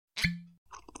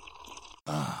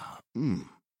Ah,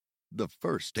 the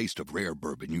first taste of rare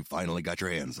bourbon you finally got your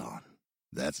hands on.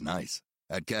 That's nice.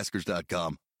 At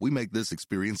Caskers.com, we make this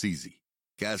experience easy.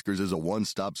 Caskers is a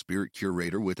one-stop spirit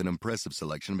curator with an impressive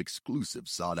selection of exclusive,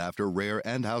 sought-after, rare,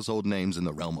 and household names in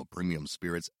the realm of premium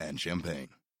spirits and champagne.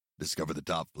 Discover the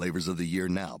top flavors of the year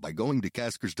now by going to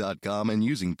Caskers.com and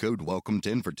using code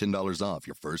WELCOME10 for $10 off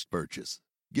your first purchase.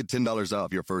 Get $10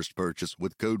 off your first purchase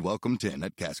with code WELCOME10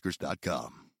 at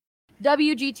Caskers.com.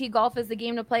 WGT Golf is the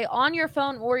game to play on your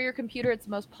phone or your computer. It's the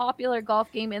most popular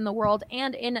golf game in the world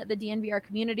and in the DNVR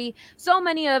community. So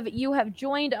many of you have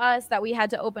joined us that we had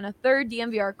to open a third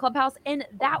DNVR clubhouse, and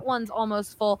that one's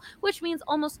almost full, which means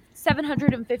almost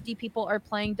 750 people are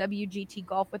playing WGT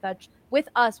Golf with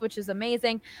us, which is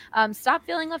amazing. Stop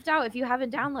feeling left out if you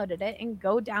haven't downloaded it, and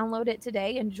go download it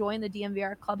today and join the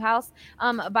DNVR clubhouse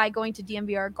by going to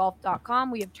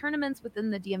dnvrgolf.com. We have tournaments within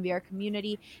the DNVR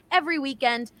community every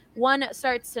weekend. One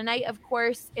starts tonight, of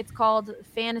course. It's called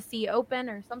Fantasy Open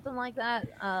or something like that,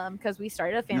 because we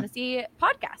started a fantasy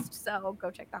podcast. So go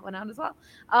check that one out as well.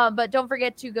 But don't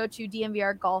forget to go to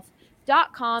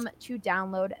dnvrgolf.com to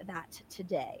download that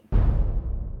today.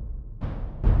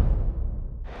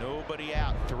 Nobody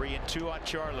out. 3-2 on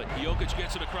Charlotte. Jokic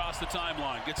gets it across the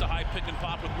timeline. Gets a high pick and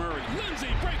pop with Murray. Lindsay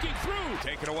breaking through.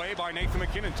 Taken away by Nathan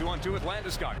McKinnon. 2-on-2 with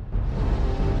Landeskog.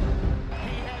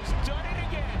 He has done it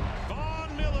again.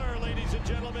 Von Miller, ladies and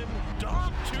gentlemen.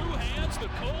 Dom, two hands,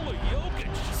 Nikola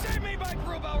Jokic. Save me by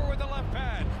Grubauer with the left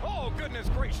pad. Oh, goodness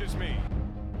gracious me.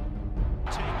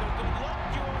 Take a good look.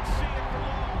 You won't see it for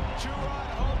long. Two-run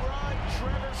home run.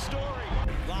 Trevor Story.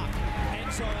 Lock.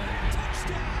 End zone.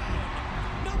 Touchdown.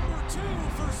 Number 2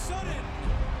 for Sutton.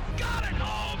 Got it!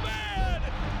 Oh, man!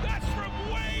 That's from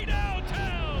way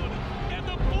downtown! And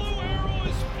the blue arrow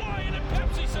is flying at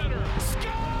Pepsi Center. Score!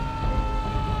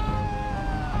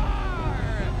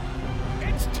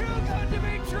 It's too good to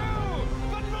be true,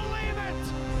 but believe it!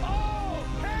 Oh,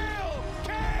 hail,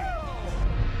 Kale!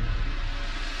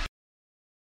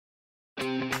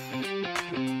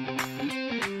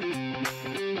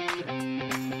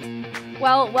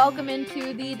 Well, welcome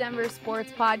into the Denver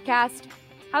Sports Podcast.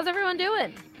 How's everyone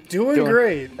doing? Doing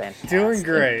great. Fantastic. Doing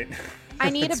great.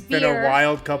 I need a beer. It's been a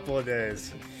wild couple of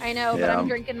days. I know, but I'm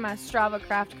drinking my Strava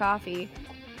Craft coffee.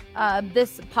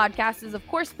 This podcast is, of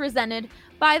course, presented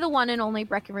by the one and only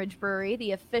Breckenridge Brewery,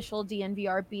 the official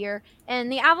DNVR beer.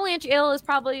 And the Avalanche Ale is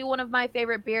probably one of my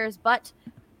favorite beers, but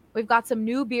we've got some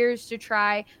new beers to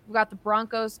try. We've got the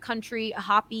Broncos Country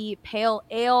Hoppy Pale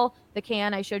Ale. The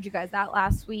can, I showed you guys that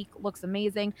last week, looks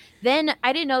amazing. Then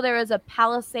I didn't know there was a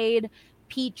Palisade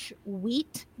Peach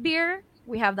Wheat beer.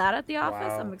 We have that at the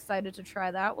office. Wow. I'm excited to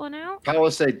try that one out.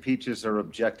 Palisade peaches are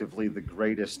objectively the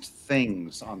greatest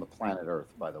things on the planet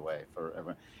Earth, by the way, for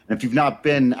everyone. And if you've not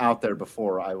been out there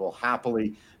before, I will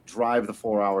happily drive the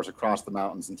 4 hours across the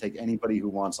mountains and take anybody who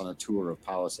wants on a tour of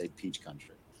Palisade Peach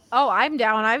Country. Oh, I'm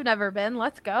down. I've never been.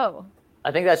 Let's go.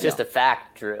 I think that's just a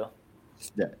fact, Drew.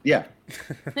 Yeah.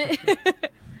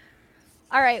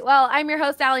 All right. Well, I'm your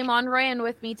host, Allie Monroy, and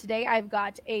with me today, I've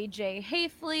got AJ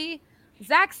Hafley,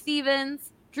 Zach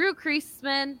Stevens, Drew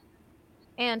Kreisman,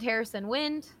 and Harrison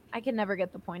Wind. I can never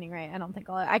get the pointing right. I don't think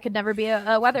I could never be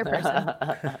a weather person.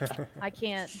 I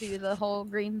can't do the whole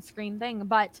green screen thing,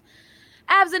 but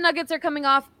Avs and Nuggets are coming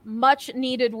off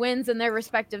much-needed wins in their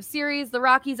respective series. The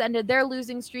Rockies ended their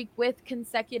losing streak with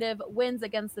consecutive wins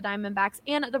against the Diamondbacks,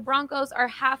 and the Broncos are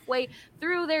halfway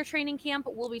through their training camp.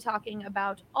 We'll be talking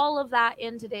about all of that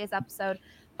in today's episode.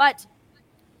 But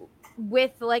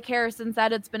with, like Harrison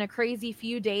said, it's been a crazy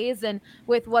few days, and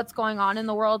with what's going on in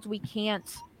the world, we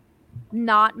can't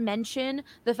not mention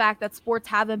the fact that sports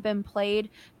haven't been played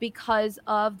because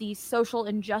of the social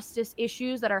injustice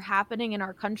issues that are happening in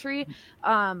our country.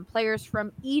 Players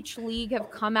from each league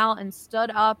have come out and stood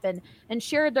up and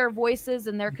shared their voices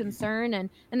and their concern and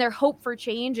their hope for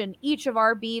change. And each of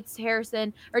our beats,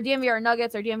 Harrison, or DNVR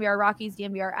Nuggets, or DNVR Rockies,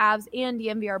 DNVR Avs, and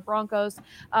DNVR Broncos,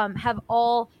 have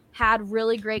all had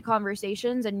really great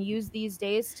conversations and use these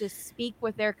days to speak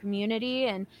with their community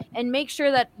and make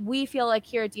sure that we feel like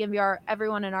here at DNVR,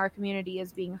 everyone in our community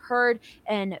is being heard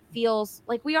and feels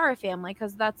like we are a family,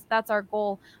 because that's our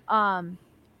goal.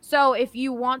 So if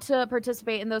you want to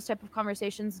participate in those type of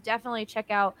conversations, definitely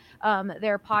check out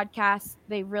their podcasts.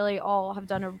 They really all have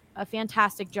done a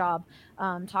fantastic job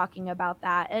talking about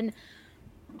that. And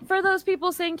for those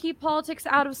people saying keep politics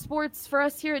out of sports, for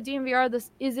us here at DNVR,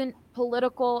 this isn't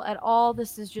political at all.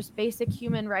 This is just basic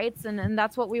human rights, and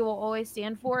that's what we will always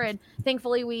stand for. And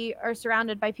thankfully, we are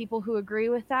surrounded by people who agree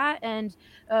with that and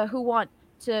who want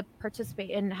to participate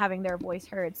in having their voice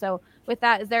heard. So with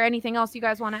that, is there anything else you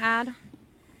guys want to add?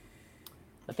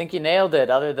 I think you nailed it.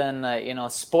 Other than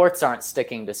sports aren't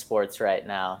sticking to sports right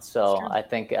now, so I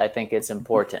think it's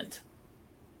important.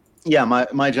 Yeah,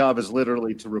 my job is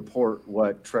literally to report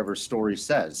what Trevor Story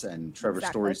says, and Trevor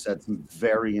Story said some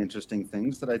very interesting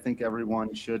things that I think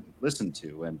everyone should listen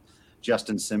to. And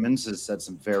Justin Simmons has said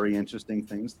some very interesting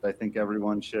things that I think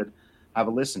everyone should have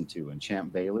a listen to. And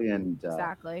Champ Bailey and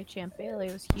Champ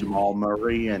Bailey was huge. Jamal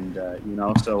Murray, and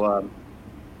so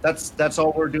that's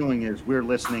all we're doing is we're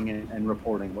listening and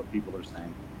reporting what people are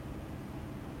saying.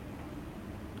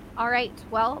 All right.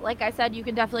 Well, like I said, you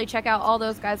can definitely check out all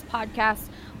those guys' podcasts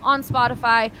on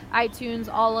Spotify, iTunes,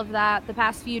 all of that. The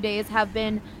past few days have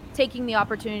been taking the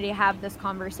opportunity to have this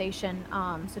conversation.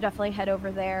 So definitely head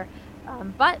over there.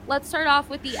 But let's start off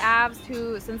with the Avs,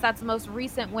 who, since that's the most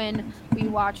recent win we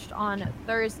watched on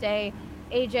Thursday,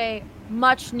 AJ,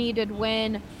 much needed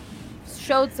win,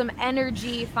 showed some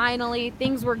energy finally.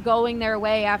 Things were going their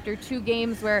way after 2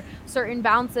 games where certain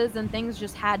bounces and things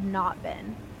just had not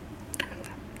been.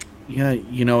 Yeah,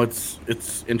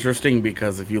 it's interesting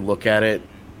because if you look at it,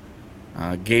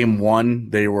 game 1,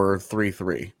 they were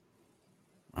 3-3.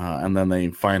 And then they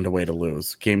find a way to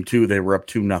lose. Game 2, they were up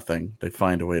 2-0. They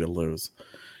find a way to lose.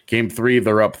 Game 3,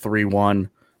 they're up 3-1.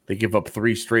 They give up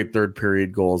 3 straight third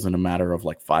period goals in a matter of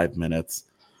like 5 minutes.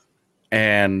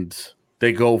 And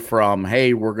they go from,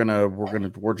 hey,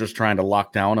 we're just trying to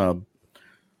lock down a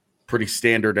pretty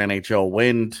standard NHL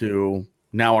win to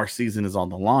now our season is on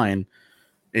the line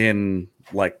in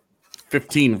like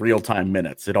 15 real-time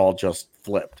minutes. It all just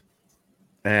flipped.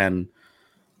 And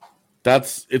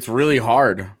it's really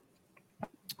hard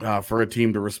for a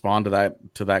team to respond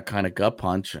to that kind of gut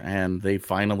punch, and they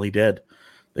finally did.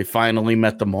 They finally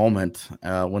met the moment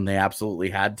when they absolutely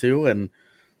had to, and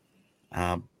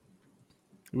it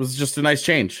was just a nice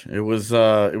change. It was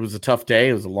a tough day.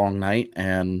 It was a long night,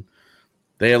 and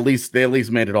they at least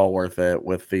made it all worth it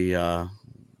with the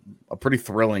a pretty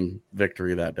thrilling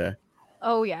victory that day.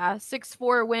 Oh, yeah.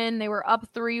 6-4 win. They were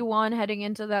up 3-1 heading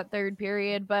into that third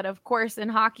period. But, of course, in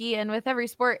hockey and with every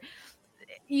sport,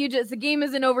 the game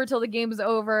isn't over till the game is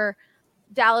over.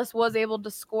 Dallas was able to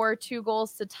score 2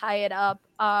 goals to tie it up.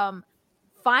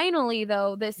 Finally,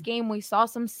 though, this game, we saw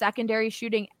some secondary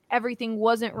shooting. Everything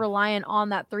wasn't reliant on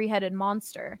that 3-headed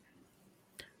monster.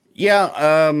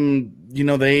 Yeah,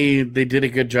 they did a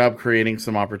good job creating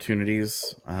some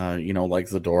opportunities, like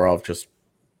Zadorov just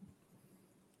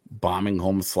bombing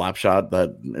home a slap shot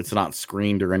that it's not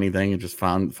screened or anything. It just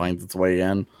finds its way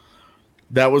in.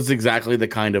 That was exactly the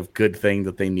kind of good thing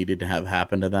that they needed to have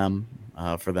happen to them,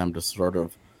 for them to sort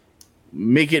of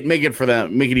make it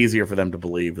easier for them to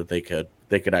believe that they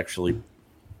could actually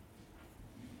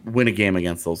win a game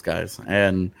against those guys.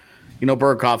 And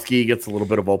Burakovsky gets a little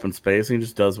bit of open space and he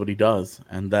just does what he does.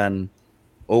 And then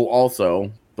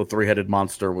also the 3-headed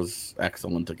monster was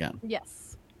excellent again.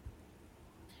 Yes.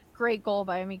 Great goal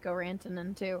by Mikko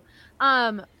Rantanen too.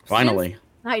 Finally.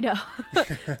 I know.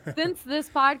 Since this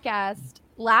podcast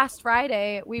last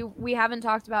Friday, we haven't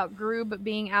talked about Grube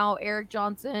being out, Eric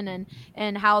Johnson,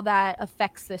 and how that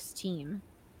affects this team.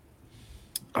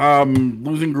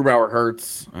 Losing Grubauer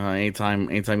hurts.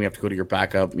 Anytime you have to go to your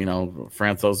backup,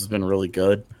 Francouz has been really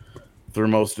good through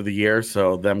most of the year,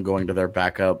 so them going to their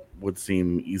backup would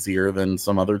seem easier than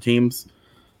some other teams.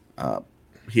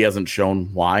 He hasn't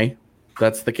shown why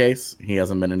that's the case. He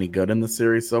hasn't been any good in the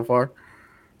series so far.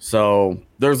 So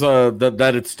there's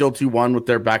that it's still 2-1 with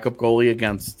their backup goalie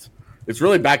against. It's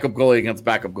really backup goalie against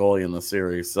backup goalie in the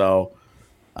series. So,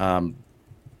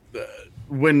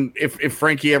 if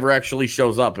Frankie ever actually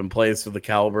shows up and plays to the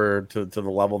caliber to the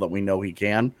level that we know he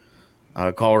can,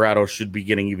 Colorado should be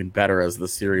getting even better as the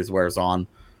series wears on.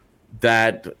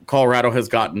 That Colorado has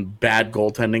gotten bad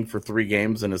goaltending for 3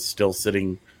 games and is still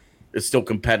been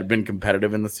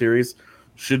competitive in the series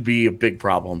should be a big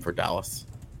problem for Dallas.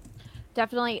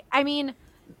 Definitely. I mean,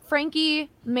 Frankie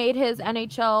made his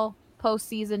NHL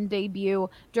postseason debut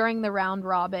during the round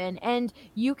robin, and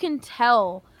you can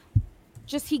tell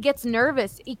just he gets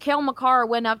nervous. Cale Makar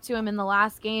went up to him in the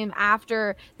last game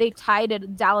after they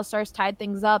Dallas Stars tied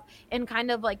things up and kind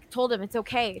of like told him it's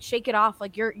okay, shake it off,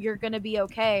 like you're gonna be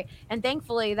okay. And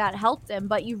thankfully that helped him,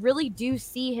 but you really do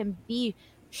see him be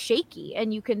shaky,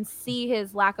 and you can see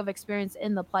his lack of experience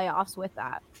in the playoffs with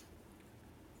that.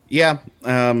 Yeah,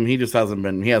 he just hasn't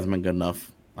been good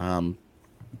enough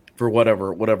for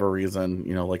whatever reason.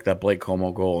 Like that Blake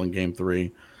Como goal in Game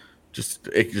 3,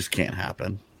 it just can't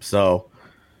happen. So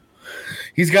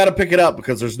he's got to pick it up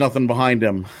because there's nothing behind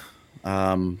him.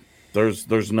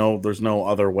 There's no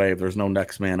other way. There's no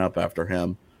next man up after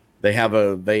him.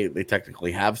 They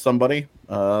technically have somebody,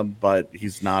 but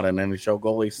he's not an NHL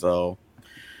goalie. So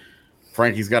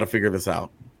Frankie's got to figure this out.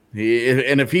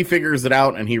 And if he figures it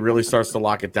out and he really starts to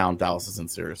lock it down, Dallas is in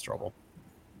serious trouble.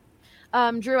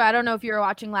 Drew, I don't know if you were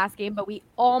watching last game, but we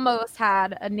almost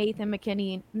had a Nathan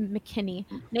McKinnon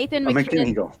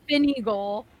Finney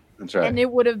goal. That's right. And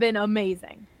it would have been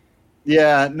amazing.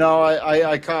 Yeah, no,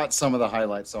 I caught some of the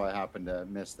highlights, so I happened to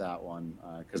miss that one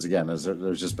because, again,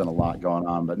 there's just been a lot going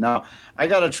on. But now I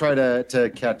got to try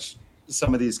to catch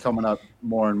some of these coming up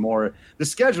more and more. The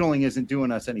scheduling isn't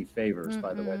doing us any favors,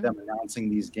 by the way. Them announcing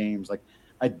these games like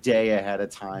a day ahead of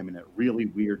time and at really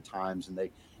weird times, and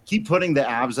they keep putting the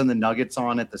Avs and the Nuggets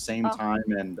on at the same time,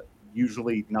 and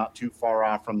usually not too far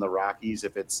off from the Rockies.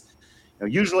 If it's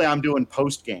usually I'm doing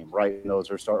post game, right? Those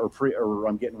are or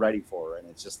I'm getting ready for, and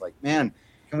it's just like, man,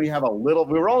 can we have a little?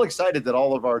 We were all excited that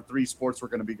all of our 3 sports were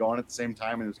going to be going at the same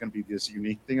time, and it was going to be this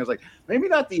unique thing. I was like, maybe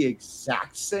not the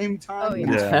exact same time. Oh,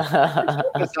 yeah.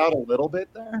 Us out a little bit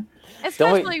there,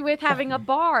 especially with having a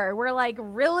bar. We're like,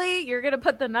 really? You're going to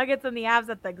put the Nuggets and the Avs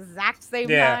at the exact same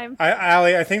time?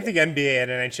 Allie, I think the NBA and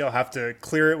NHL have to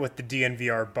clear it with the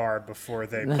DNVR bar before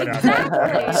they put out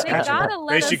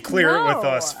they should clear it with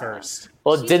us first.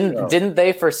 Well, didn't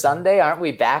they for Sunday? Aren't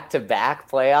we back-to-back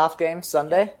playoff games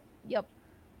Sunday? Yep.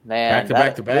 Man,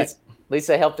 back to back. At least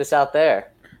they helped us out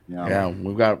there. Yeah,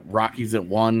 we've got Rockies at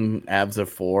 1, Avs at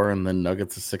 4, and then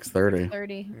Nuggets at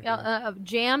 6:30.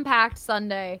 Jam-packed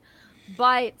Sunday.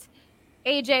 But,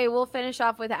 AJ, we'll finish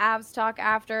off with Avs talk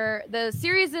after. The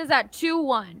series is at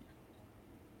 2-1.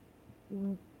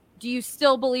 Do you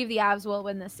still believe the Avs will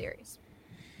win this series?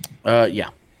 Yeah.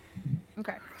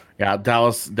 Okay. Yeah,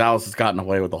 Dallas has gotten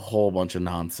away with a whole bunch of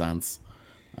nonsense.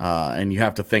 And you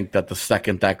have to think that the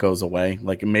second that goes away,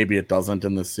 like maybe it doesn't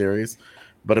in this series,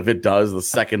 but if it does, the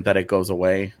second that it goes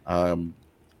away,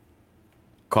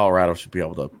 Colorado should be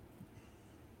able to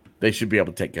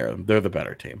take care of them. They're the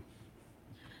better team.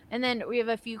 And then we have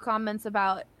a few comments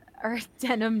about our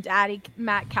denim daddy,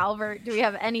 Matt Calvert. Do we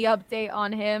have any update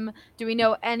on him? Do we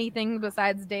know anything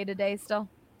besides day-to-day still?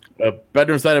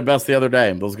 Bednar said it best the other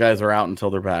day. Those guys are out until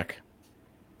they're back.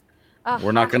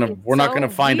 We're not gonna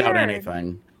find out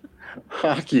anything.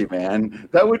 Hockey, man,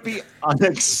 that would be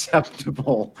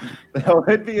unacceptable. That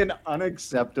would be an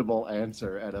unacceptable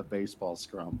answer at a baseball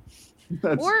scrum.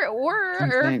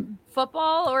 Or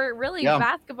football, or really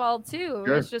basketball too.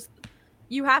 Sure. It's just,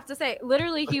 you have to say,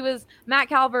 literally, Matt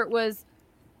Calvert was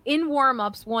in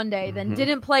warm-ups one day, then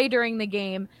didn't play during the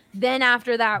game. Then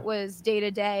after that was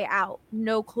day-to-day out.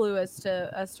 No clue as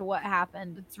to what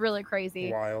happened. It's really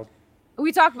crazy. Wild.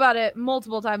 We talked about it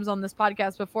multiple times on this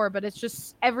podcast before, but it's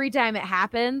just every time it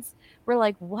happens, we're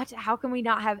like, what? How can we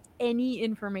not have any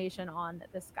information on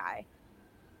this guy?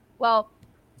 Well,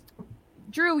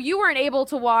 Drew, you weren't able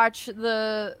to watch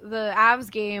the Avs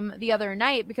game the other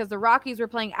night because the Rockies were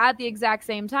playing at the exact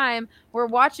same time. We're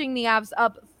watching the Avs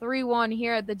up 3-1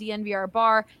 here at the DNVR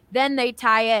bar. Then they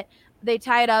tie it. They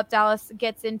tie it up. Dallas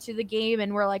gets into the game,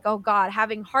 and we're like, oh, God,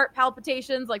 having heart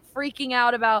palpitations, like freaking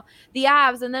out about the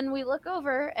Avs. And then we look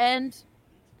over, and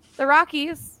the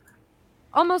Rockies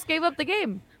almost gave up the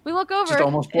game. We look over. Just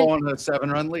almost blowing a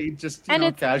 7-run lead, just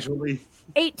casually.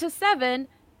 8-7,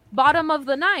 bottom of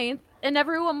the 9th, and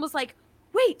everyone was like,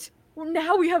 wait, well,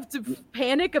 now we have to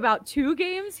panic about 2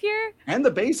 games here? And the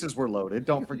bases were loaded,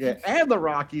 don't forget. And the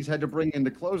Rockies had to bring in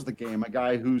to close the game a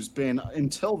guy who's been,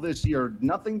 until this year,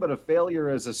 nothing but a failure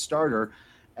as a starter,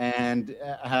 and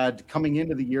had coming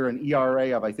into the year an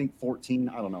ERA of, I think, 14.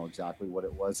 I don't know exactly what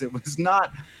it was. It was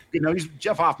not,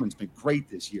 Jeff Hoffman's been great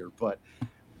this year, but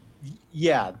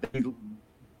an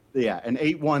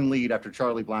 8-1 lead after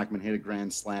Charlie Blackmon hit a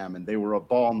grand slam, and they were a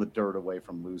ball in the dirt away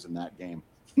from losing that game.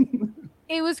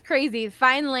 It was crazy.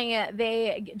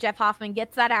 Finally, Jeff Hoffman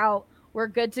gets that out. We're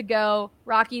good to go.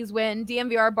 Rockies win.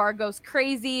 DNVR bar goes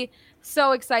crazy.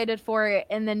 So excited for it,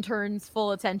 and then turns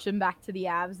full attention back to the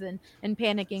Avs and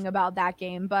panicking about that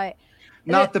game. But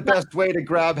not the best way to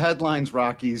grab headlines,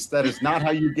 Rockies. That is not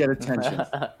how you get attention.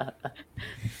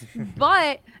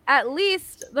 But at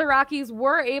least the Rockies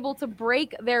were able to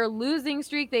break their losing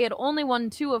streak. They had only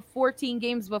won 2 of 14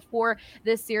 games before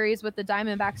this series with the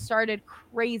Diamondbacks. Started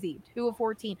crazy, 2 of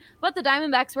 14. But the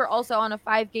Diamondbacks were also on a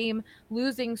 5-game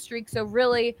losing streak. So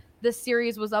really, this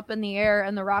series was up in the air,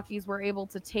 and the Rockies were able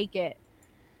to take it.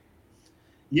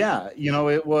 Yeah,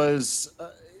 it was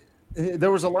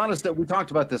there was a lot of stuff. We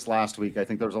talked about this last week. I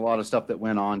think there was a lot of stuff that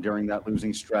went on during that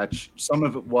losing stretch. Some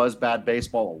of it was bad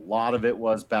baseball. A lot of it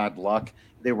was bad luck.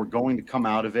 They were going to come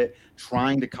out of it.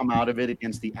 Trying to come out of it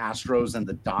against the Astros and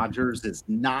the Dodgers is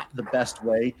not the best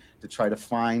way to try to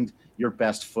find your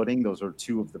best footing. Those are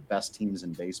 2 of the best teams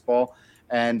in baseball.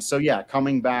 And so,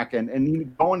 coming back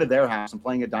and going to their house and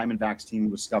playing a Diamondbacks team who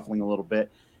was scuffling a little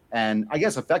bit, and I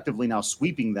guess effectively now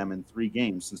sweeping them in 3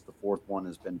 games since the 4th one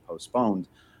has been postponed,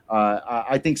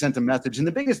 I think sent a message. And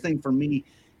the biggest thing for me,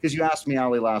 because you asked me,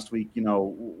 Ali, last week,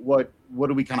 what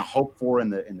do we kind of hope for in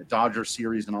the Dodger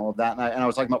series and all of that? And I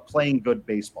was talking about playing good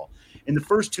baseball. In the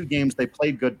first 2 games, they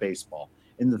played good baseball.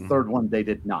 In the third one, they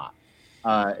did not.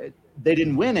 They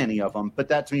didn't win any of them, but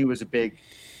that to me was a big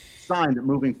sign that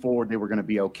moving forward they were going to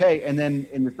be okay. And then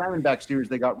in the Diamondback series,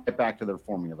 they got right back to their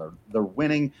formula. They're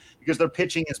winning because their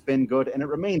pitching has been good, and it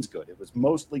remains good. It was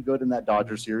mostly good in that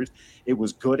Dodger series. It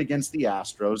was good against the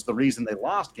Astros. The reason they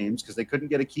lost games because they couldn't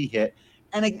get a key hit,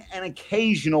 and an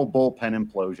occasional bullpen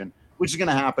implosion, which is going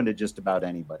to happen to just about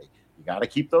anybody. You got to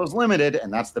keep those limited,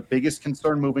 and that's the biggest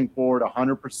concern moving forward.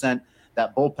 100%.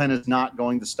 That bullpen is not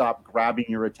going to stop grabbing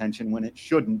your attention when it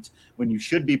shouldn't, when you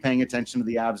should be paying attention to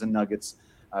the Avs and Nuggets.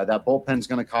 That bullpen is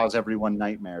going to cause everyone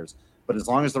nightmares. But as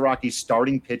long as the Rockies'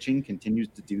 starting pitching continues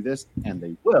to do this, and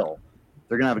they will,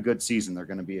 they're going to have a good season. They're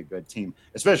going to be a good team,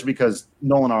 especially because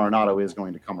Nolan Arenado is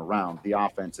going to come around. The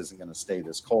offense isn't going to stay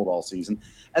this cold all season.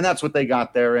 And that's what they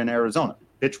got there in Arizona.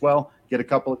 Pitch well, get a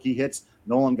couple of key hits.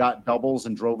 Nolan got doubles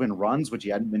and drove in runs, which he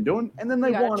hadn't been doing. And then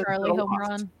they won. Charlie home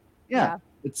run. Yeah.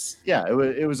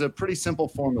 It was a pretty simple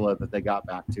formula that they got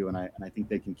back to, and I think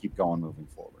they can keep going moving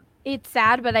forward. It's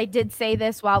sad, but I did say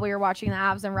this while we were watching the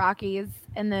Avs and Rockies,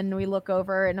 and then we look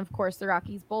over, and of course the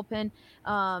Rockies bullpen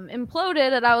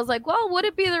imploded, and I was like, well, would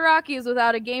it be the Rockies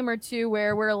without a game or two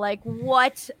where we're like,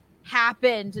 what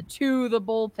happened to the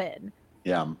bullpen?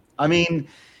 Yeah, I mean,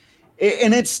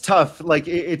 and it's tough. Like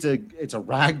it's a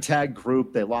ragtag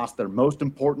group. They lost their most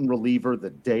important reliever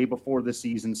the day before the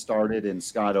season started in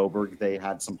Scott Oberg. They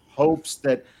had some hopes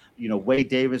that, Wade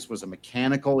Davis was a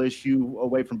mechanical issue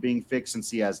away from being fixed,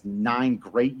 since he has 9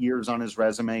 great years on his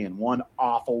resume and 1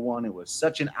 awful one. It was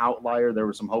such an outlier. There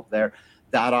was some hope there.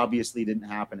 That obviously didn't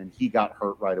happen, and he got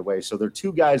hurt right away. So they're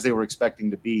 2 guys they were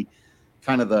expecting to be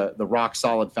kind of the rock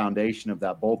solid foundation of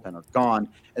that bullpen are gone.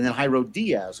 And then Jairo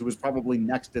Diaz, who was probably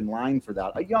next in line for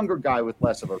that, a younger guy with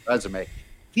less of a resume,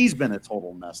 he's been a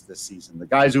total mess this season. The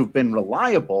guys who've been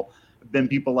reliable have been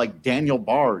people like Daniel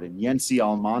Bard and Yency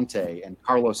Almonte and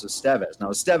Carlos Estevez. Now,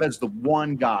 Estevez, the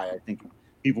one guy I think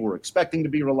people were expecting to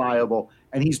be reliable,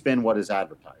 and he's been what is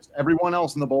advertised. Everyone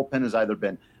else in the bullpen has either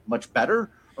been much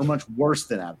better or much worse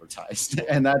than advertised.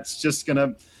 And that's just going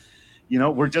to,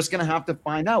 we're just going to have to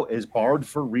find out. Is Bard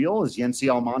for real? Is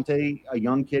Yency Almonte a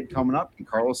young kid coming up? Can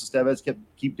Carlos Estevez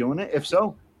keep doing it? If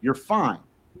so, you're fine.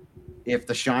 If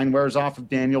the shine wears off of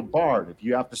Daniel Bard, if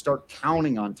you have to start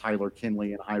counting on Tyler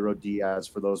Kinley and Jairo Diaz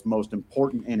for those most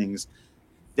important innings,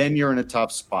 then you're in a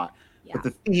tough spot. Yeah. But the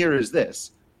thing here is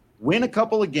this. Win a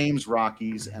couple of games,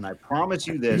 Rockies, and I promise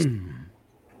you this.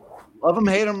 Love them,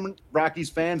 hate them,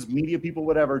 Rockies fans, media people,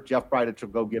 whatever, Jeff Bridich will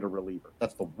go get a reliever.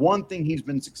 That's the one thing he's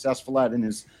been successful at in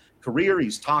his career.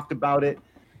 He's talked about it,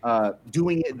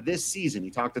 doing it this season. He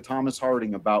talked to Thomas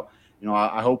Harding about,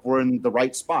 I hope we're in the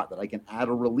right spot, that I can add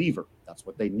a reliever. That's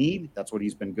what they need. That's what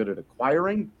he's been good at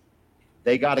acquiring.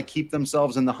 They got to keep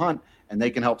themselves in the hunt, and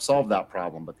they can help solve that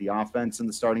problem. But the offense and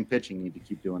the starting pitching need to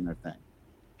keep doing their thing.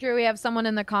 Drew, we have someone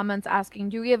in the comments asking,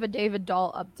 do we have a David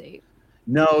Dahl update?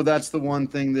 No, that's the one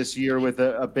thing this year with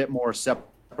a bit more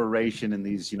separation in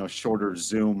these, shorter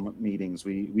Zoom meetings.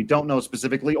 We don't know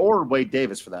specifically, or Wade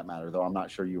Davis for that matter, though I'm not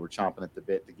sure you were chomping at the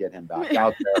bit to get him back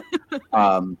out there.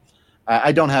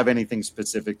 I don't have anything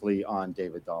specifically on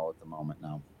David Dahl at the moment,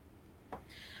 no.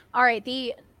 All right,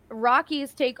 the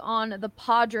Rockies take on the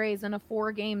Padres in a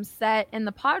 4-game set, and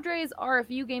the Padres are a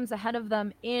few games ahead of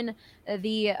them in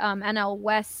the NL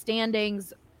West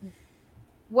standings.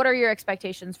 What are your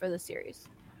expectations for this series?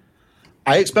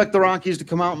 I expect the Rockies to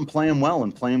come out and play them well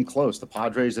and play them close. The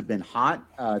Padres have been hot.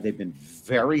 They've been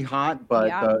very hot,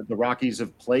 but the Rockies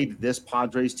have played this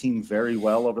Padres team very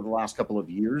well over the last couple of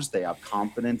years. They have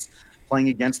confidence playing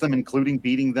against them, including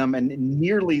beating them. And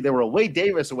they were a Wade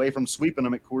Davis away from sweeping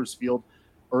them at Coors Field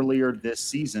earlier this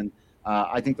season.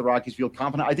 I think the Rockies feel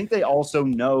confident. I think they also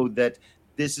know that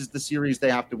this is the series they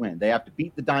have to win. They have to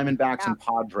beat the Diamondbacks and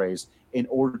Padres in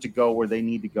order to go where they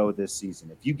need to go this season.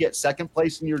 If you get second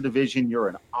place in your division, you're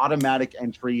an automatic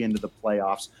entry into the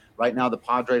playoffs. Right now, the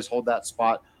Padres hold that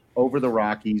spot over the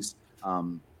Rockies.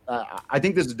 I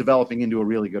think this is developing into a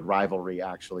really good rivalry,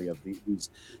 actually, of these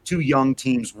 2 young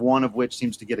teams, one of which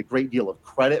seems to get a great deal of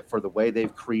credit for the way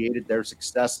they've created their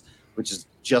success, which is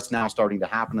just now starting to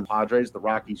happen in the Padres. The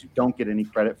Rockies, who don't get any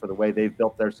credit for the way they've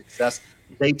built their success,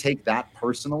 they take that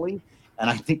personally. And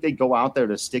I think they go out there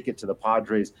to stick it to the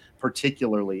Padres,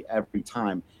 particularly every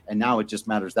time. And now it just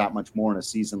matters that much more in a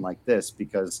season like this,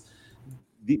 because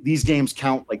these games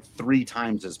count like 3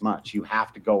 times as much. You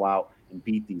have to go out and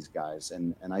beat these guys.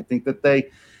 And I think that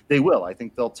they will. I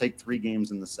think they'll take 3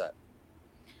 games in the set.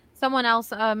 Someone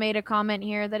else made a comment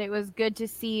here that it was good to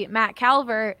see Matt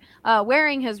Calvert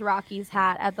wearing his Rockies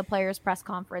hat at the players' press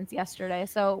conference yesterday.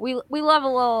 So we love a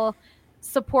little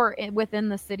support within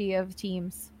the city of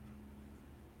teams.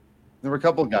 There were a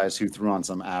couple of guys who threw on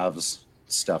some Avs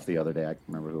stuff the other day. I can't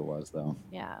remember who it was, though.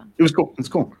 Yeah. It was cool. It's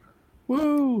cool.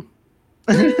 Woo!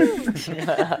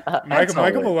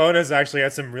 Michael Malone has actually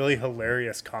had some really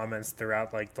hilarious comments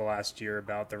throughout like the last year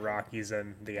about the Rockies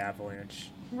and the Avalanche.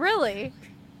 Really?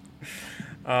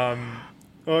 Well,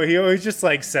 he always just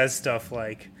like says stuff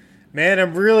like, "Man,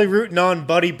 I'm really rooting on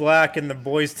Buddy Black and the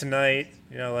boys tonight.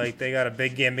 You know, like they got a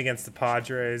big game against the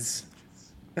Padres."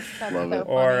 Love it.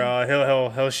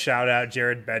 Or he'll shout out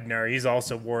Jared Bednar. He's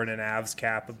also worn an Avs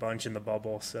cap a bunch in the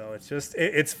bubble, so it's just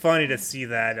it's funny to see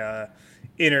that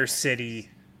inner city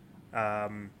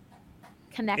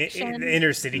connection.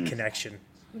 Inner city connection.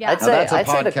 Yeah, that's a I'd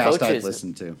podcast I'd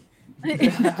listen to.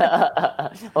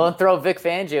 Well, and throw Vic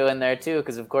Fangio in there too,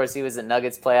 because of course he was at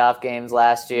Nuggets playoff games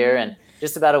last year, and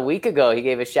just about a week ago he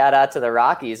gave a shout out to the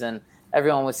Rockies, and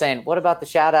everyone was saying, "What about the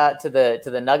shout out to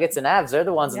the Nuggets and Avs? They're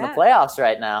the ones in the playoffs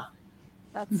right now."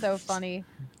 That's so funny.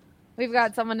 We've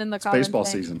got someone in the comments. Baseball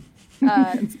saying,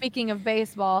 season. Speaking of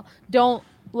baseball, don't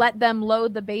let them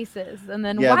load the bases. And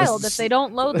then if they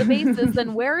don't load the bases,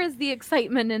 then where is the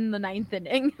excitement in the 9th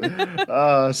inning?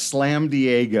 Slam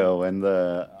Diego and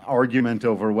the argument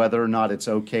over whether or not it's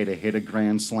okay to hit a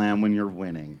grand slam when you're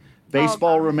winning.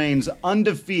 Baseball remains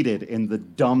undefeated in the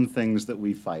dumb things that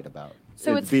we fight about.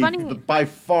 So it's funny. By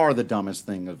far the dumbest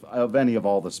thing of any of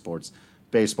all the sports,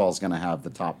 baseball's going to have the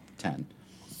top 10.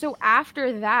 So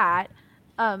after that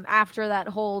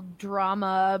whole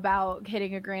drama about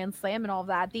hitting a grand slam and all of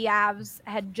that, the Avs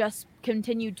had just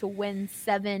continued to win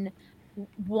 7-1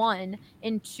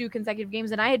 in 2 consecutive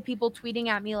games. And I had people tweeting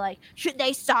at me like, should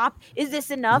they stop? Is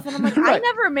this enough? And I'm like, I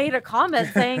never made a comment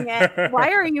saying,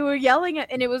 why are you yelling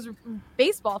at? And it was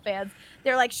baseball fans.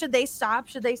 They're like, should they stop?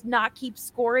 Should they not keep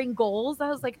scoring goals? I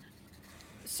was like,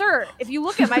 sir, if you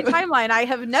look at my timeline, I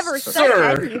have never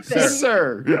said anything.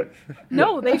 Sir.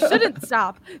 No, they shouldn't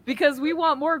stop because we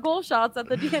want more goal shots at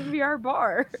the DNVR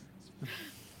bar.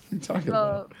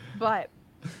 But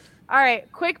all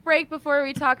right, quick break before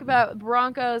we talk about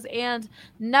Broncos and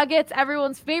Nuggets.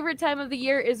 Everyone's favorite time of the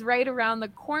year is right around the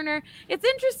corner. It's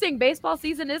interesting. Baseball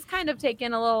season is kind of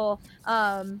taking a little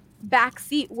back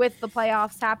seat with the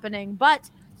playoffs happening, but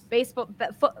baseball.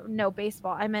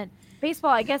 I meant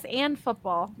baseball, I guess, and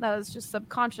football. That was just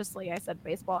subconsciously I said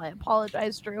baseball. I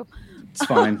apologize, Drew. It's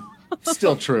fine.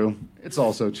 Still true. It's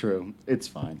also true. It's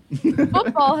fine.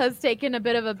 Football has taken a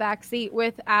bit of a backseat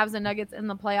with Avs and Nuggets in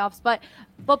the playoffs, but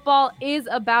football is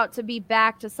about to be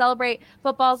back to celebrate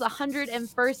football's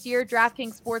 101st year.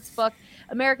 DraftKings Sportsbook,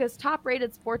 America's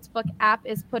top-rated sportsbook app,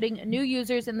 is putting new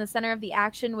users in the center of the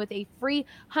action with a free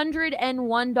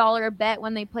 $101 bet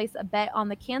when they place a bet on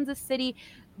the Kansas City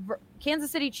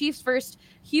Chiefs versus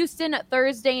Houston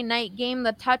Thursday night game.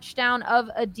 The touchdown of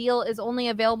a deal is only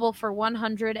available for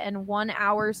 101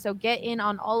 hours, so get in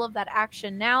on all of that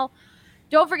action now.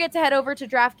 Don't forget to head over to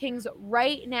DraftKings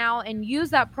right now and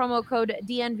use that promo code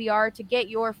DNVR to get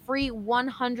your free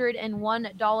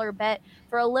 $101 bet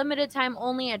for a limited time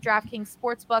only at DraftKings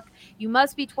Sportsbook. You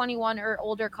must be 21 or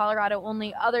older, Colorado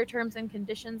only. Other terms and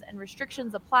conditions and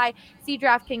restrictions apply. See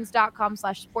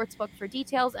DraftKings.com/sportsbook for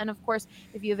details. And of course,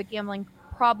 if you have a gambling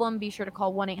problem, be sure to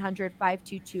call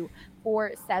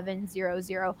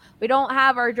 1-800-522-4700. We don't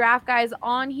have our draft guys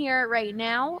on here right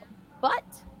now, but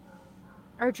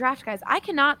our draft guys, I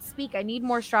cannot speak. I need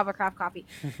more Strava Craft coffee.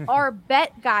 Our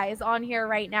bet guys on here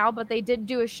right now, but they did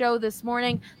do a show this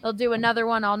morning. They'll do another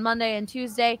one on Monday and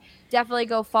Tuesday. Definitely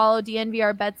go follow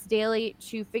DNVR Bets Daily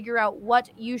to figure out what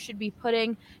you should be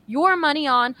putting your money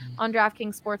on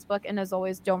DraftKings Sportsbook. And as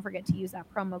always, don't forget to use that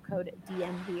promo code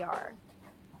DNVR.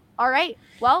 All right.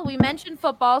 Well, we mentioned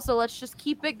football, so let's just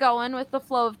keep it going with the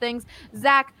flow of things.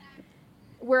 Zach,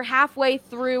 we're halfway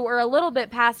through, or a little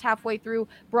bit past halfway through,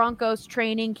 Broncos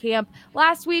training camp.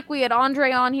 Last week we had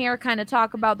Andre on here kind of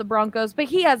talk about the Broncos, but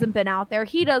he hasn't been out there.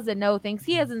 He doesn't know things.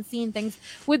 He hasn't seen things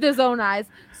with his own eyes.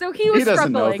 So he was doesn't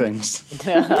struggling. know things.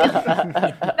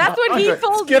 That's what he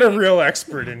told me. Get a real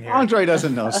expert in here. Andre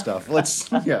doesn't know stuff.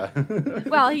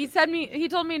 Well, he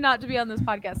told me not to be on this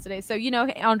podcast today. So,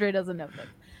 Andre doesn't know things.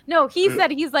 No, he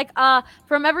said, he's like,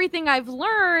 from everything I've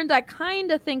learned, I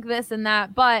kind of think this and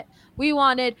that, but we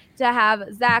wanted to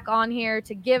have Zach on here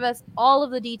to give us all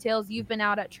of the details. You've been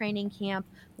out at training camp.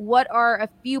 What are a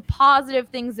few positive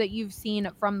things that you've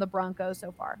seen from the Broncos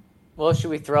so far? Well, should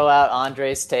we throw out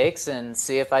Andre's takes and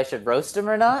see if I should roast him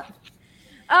or not?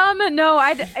 No,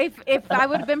 if I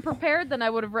would have been prepared, then I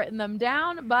would have written them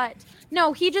down. But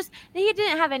no, he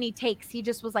didn't have any takes. He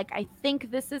just was like, I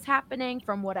think this is happening.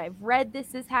 From what I've read,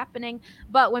 this is happening.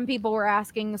 But when people were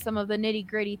asking some of the nitty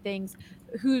gritty things,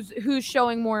 who's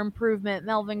showing more improvement,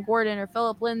 Melvin Gordon or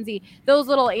Philip Lindsay, those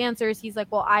little answers, he's like,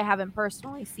 well, I haven't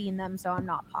personally seen them, so I'm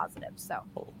not positive. So,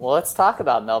 well, let's talk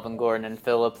about Melvin Gordon and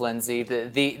Philip Lindsay,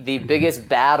 the biggest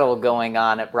battle going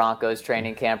on at Broncos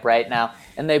training camp right now,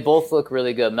 and they both look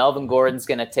really good. Melvin Gordon's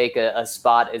going to take a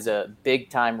spot as a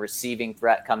big-time receiving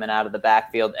threat coming out of the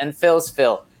backfield, and Phil's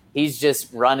Phil. He's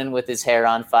just running with his hair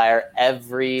on fire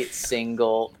every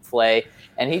single play,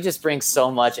 and he just brings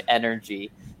so much energy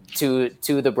to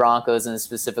the Broncos and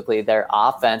specifically their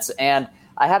offense. And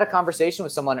I had a conversation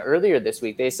with someone earlier this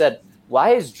week. They said,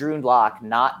 why is Drew Lock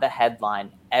not the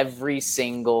headline every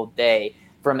single day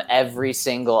from every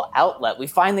single outlet? We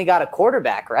finally got a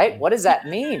quarterback, right? What does that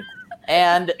mean?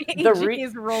 And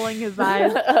he's rolling his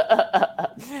eyes.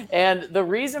 And the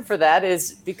reason for that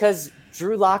is because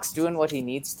Drew Lock's doing what he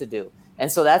needs to do.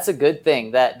 And so that's a good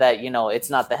thing that it's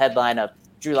not the headline of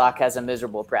Drew Lock has a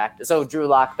miserable practice. So Drew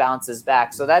Lock bounces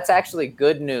back. So that's actually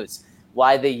good news.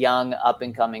 Why the young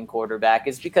up-and-coming quarterback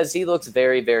is because he looks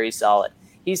very, very solid.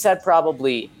 He's had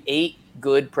probably 8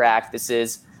 good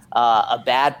practices, a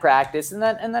bad practice, and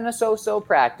then a so-so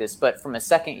practice. But from a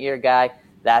second-year guy,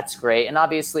 that's great. And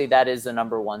obviously that is the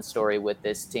number one story with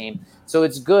this team. So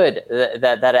it's good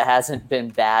that it hasn't been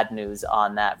bad news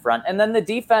on that front. And then the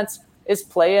defense is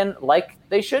playing like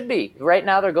they should be. Right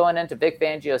now they're going into Vic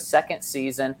Fangio's second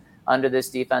season under this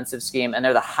defensive scheme, and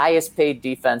they're the highest paid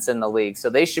defense in the league. So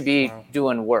they should be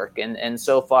doing work. And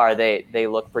so far they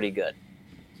look pretty good.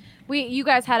 You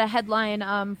guys had a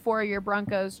headline for your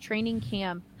Broncos training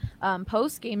camp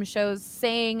post-game shows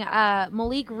saying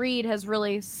Malik Reed has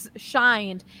really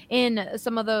shined in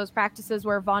some of those practices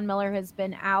where Von Miller has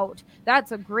been out.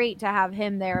 That's great to have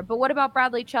him there. But what about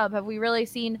Bradley Chubb? Have we really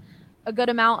seen a good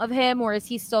amount of him, or is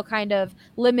he still kind of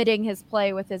limiting his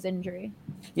play with his injury?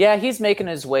 Yeah, he's making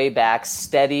his way back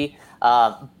steady,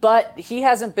 but he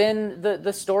hasn't been the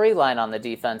storyline on the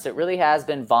defense. It really has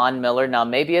been Von Miller. Now,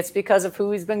 maybe it's because of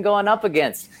who he's been going up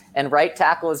against, and right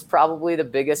tackle is probably the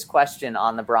biggest question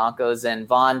on the Broncos, and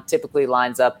Von typically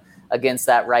lines up against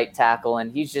that right tackle,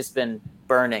 and he's just been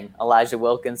burning Elijah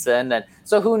Wilkinson. And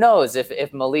so who knows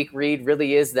if Malik Reed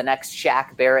really is the next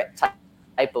Shaq Barrett type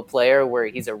of player where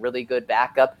he's a really good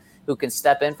backup who can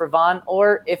step in for Von,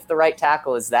 or if the right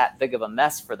tackle is that big of a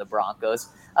mess for the Broncos.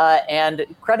 And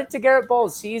credit to Garrett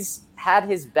Bowles. He's had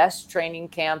his best training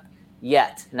camp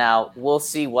yet. Now, we'll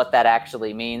see what that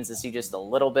actually means. Is he just a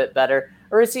little bit better,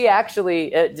 or is he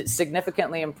actually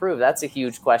significantly improved? That's a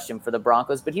huge question for the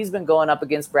Broncos, but he's been going up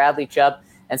against Bradley Chubb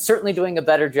and certainly doing a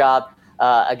better job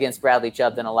against Bradley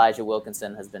Chubb than Elijah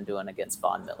Wilkinson has been doing against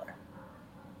Von Miller.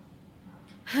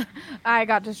 I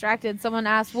got distracted. Someone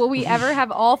asked, will we ever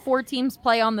have all 4 teams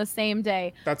play on the same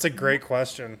day? That's a great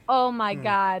question. Oh my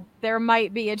God. There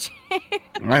might be a chance.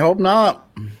 I hope not.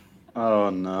 Oh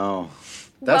no.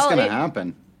 That's going to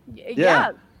happen.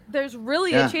 Yeah. There's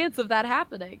really a chance of that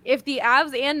happening. If the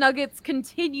Avs and Nuggets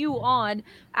continue on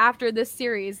after this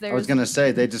series, I was going to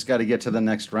say they just got to get to the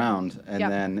next round, and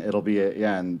then it'll be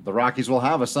and the Rockies will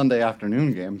have a Sunday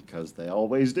afternoon game because they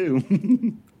always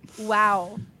do.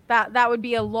 Wow. That would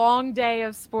be a long day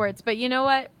of sports, but you know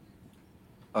what?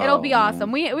 It'll be awesome.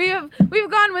 We've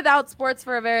gone without sports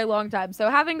for a very long time, so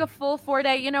having a full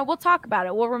 4-day, we'll talk about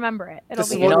it. We'll remember it. It'll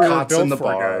this be is what we were built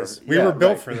for, guys. We were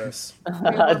built for this.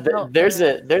 There's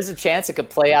a chance it could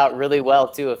play out really well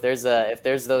too. If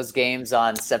there's those games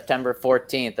on September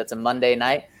 14th, that's a Monday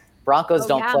night. Broncos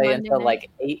don't play Monday until night. Like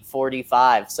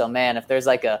 8:45. So man, if there's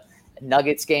like a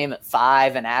Nuggets game at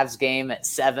 5, an Avs game at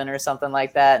 7 or something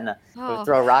like that, and we'll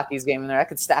throw a Rockies game in there, that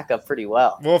could stack up pretty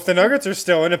well. Well, if the Nuggets are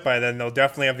still in it by then, they'll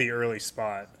definitely have the early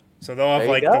spot. So they'll have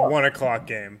like the 1 o'clock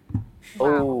game.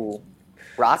 Oh,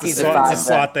 Rockies at 5. It's a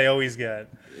slot they always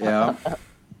get. Yeah.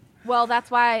 Well, that's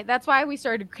why we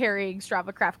started carrying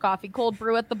Strava Craft Coffee cold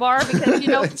brew at the bar,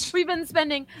 because we've been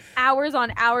spending hours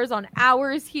on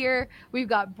hours here. We've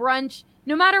got brunch.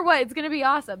 No matter what, it's gonna be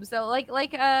awesome. So like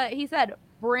he said,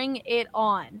 bring it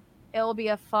on. It'll be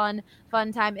a fun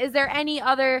time. Is there any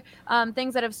other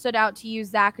things that have stood out to you,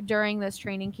 Zach, during this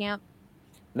training camp?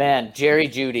 Man, Jerry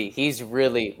Jeudy, he's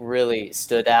really, really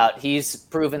stood out. He's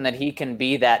proven that he can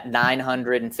be that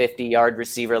 950-yard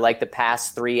receiver like the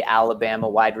past 3 Alabama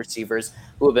wide receivers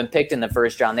who have been picked in the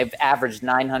first round. They've averaged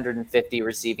 950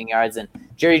 receiving yards, and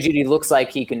Jerry Jeudy looks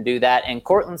like he can do that. And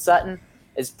Courtland Sutton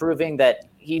is proving that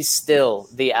he's still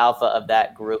the alpha of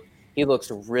that group. He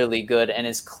looks really good and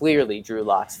is clearly Drew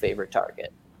Lock's favorite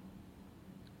target.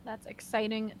 That's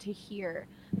exciting to hear.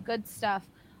 Good stuff.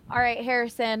 All right,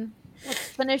 Harrison, let's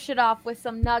finish it off with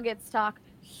some Nuggets talk.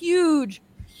 Huge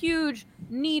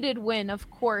needed win, of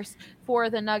course, for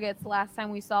the Nuggets last time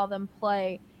we saw them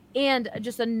play. And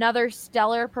just another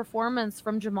stellar performance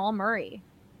from Jamal Murray.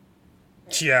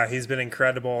 Yeah, he's been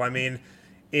incredible. I mean,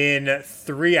 in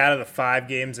 3 out of the 5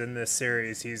 games in this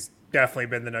series, he's definitely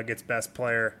been the Nuggets' best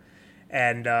player.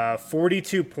 And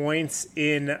 42 points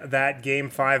in that Game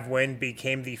 5 win,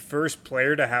 became the first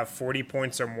player to have 40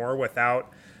 points or more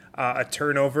without a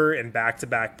turnover in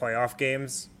back-to-back playoff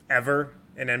games ever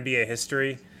in NBA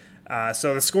history.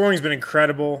 So the scoring's been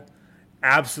incredible,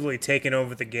 absolutely taken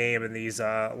over the game in these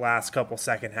last couple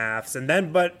second halves. And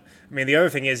then, but I mean, the other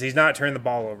thing is he's not turned the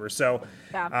ball over. So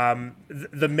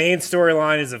the main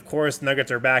storyline is, of course,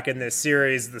 Nuggets are back in this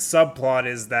series. The subplot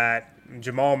is that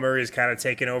Jamal Murray is kind of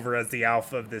taken over as the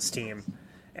alpha of this team.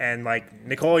 And, like,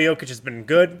 Nikola Jokic has been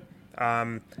good.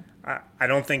 I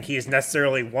don't think he's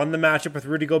necessarily won the matchup with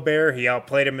Rudy Gobert. He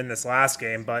outplayed him in this last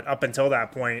game, but up until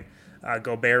that point,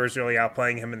 Gobert was really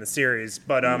outplaying him in the series.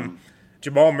 But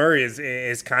Jamal Murray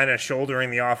is kind of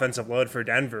shouldering the offensive load for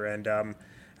Denver, and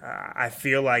I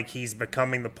feel like he's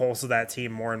becoming the pulse of that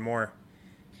team more and more.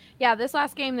 Yeah, this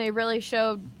last game they really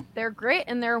showed their grit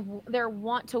and their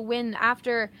want to win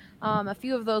after a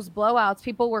few of those blowouts.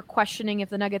 People were questioning if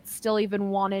the Nuggets still even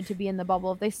wanted to be in the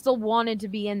bubble, if they still wanted to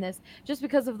be in this, just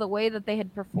because of the way that they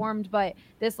had performed. But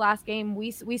this last game,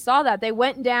 we saw that they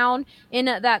went down in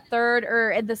that third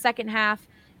or in the second half,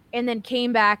 and then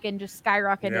came back and just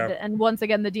skyrocketed. Yeah. And once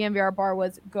again, the DNVR bar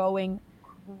was going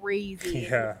crazy.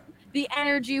 Yeah. The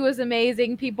energy was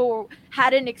amazing. People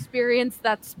hadn't experienced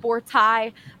that sports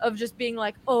high of just being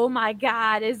like, oh my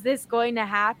God, is this going to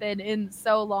happen in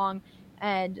so long?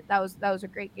 And that was a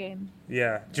great game.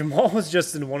 Yeah, Jamal was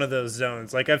just in one of those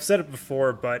zones. Like I've said it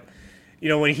before, but you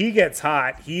know, when he gets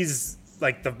hot, he's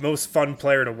like the most fun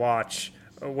player to watch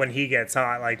when he gets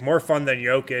hot. Like more fun than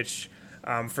Jokic,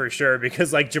 for sure,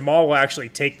 because like Jamal will actually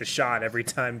take the shot every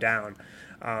time down.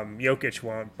 Jokic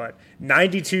won't, but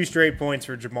 92 straight points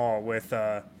for Jamal with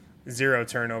 0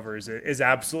 turnovers is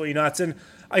absolutely nuts. And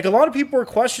like a lot of people were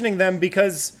questioning them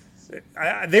because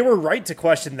they were right to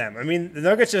question them. I mean, the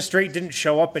Nuggets just straight didn't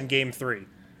show up in Game 3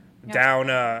 down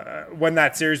when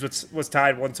that series was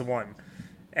tied 1-1.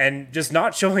 And just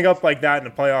not showing up like that in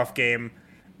a playoff game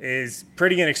is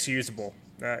pretty inexcusable.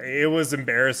 It was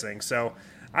embarrassing. So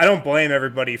I don't blame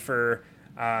everybody for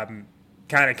kind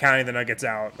of counting the Nuggets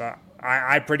out.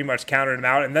 I pretty much counted them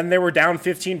out. And then they were down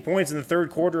 15 points in the third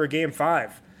quarter of Game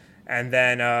 5. And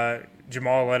then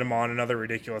Jamal led them on another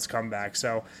ridiculous comeback.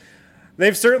 So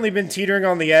they've certainly been teetering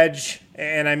on the edge.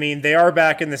 And, I mean, they are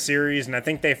back in the series. And I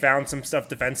think they found some stuff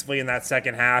defensively in that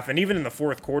second half. And even in the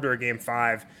fourth quarter of Game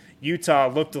 5, Utah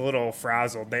looked a little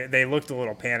frazzled. They looked a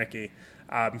little panicky.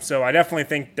 So I definitely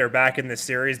think they're back in this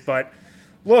series. But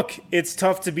look, it's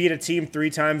tough to beat a team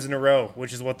 3 times in a row,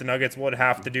 which is what the Nuggets would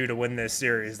have to do to win this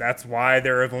series. That's why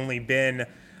there have only been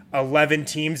 11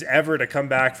 teams ever to come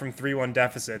back from 3-1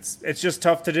 deficits. It's just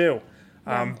tough to do.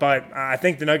 But I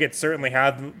think the Nuggets certainly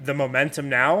have the momentum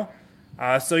now.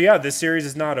 So, yeah, this series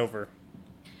is not over.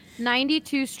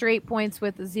 92 straight points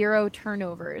with 0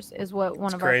 turnovers is what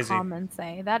one of crazy. Our comments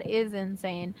say. That is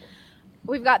insane.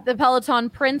 We've got the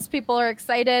Peloton Prince. People are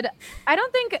excited. I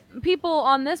don't think people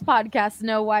on this podcast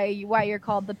know why you're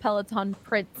called the Peloton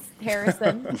Prince,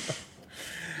 Harrison.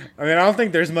 I mean, I don't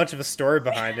think there's much of a story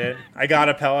behind it. I got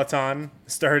a Peloton,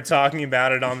 started talking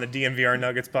about it on the DNVR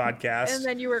Nuggets podcast. And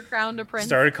then you were crowned a prince.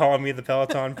 Started calling me the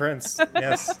Peloton Prince.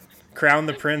 Yes. Crowned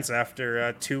the prince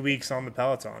after 2 weeks on the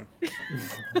Peloton.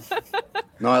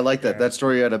 No, I like that. That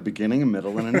story had a beginning, a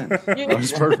middle, and an end. That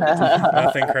was perfect.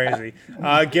 Nothing crazy.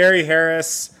 Gary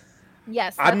Harris.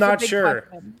 Yes, I'm not sure.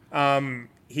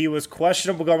 He was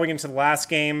questionable going into the last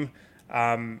game.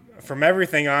 From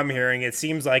everything I'm hearing, it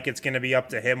seems like it's going to be up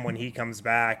to him when he comes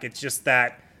back. It's just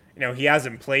that, you know, he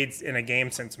hasn't played in a game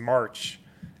since March,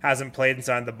 hasn't played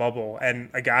inside the bubble. And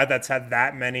a guy that's had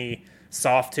that many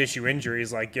soft tissue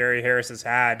injuries like Gary Harris has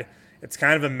had, it's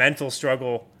kind of a mental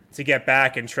struggle to get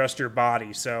back and trust your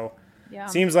body. So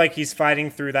seems like he's fighting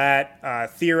through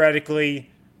that. Theoretically,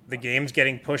 the game's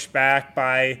getting pushed back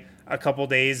by a couple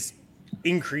days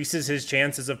increases his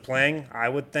chances of playing, I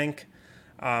would think.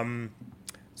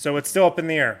 So it's still up in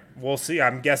the air. We'll see.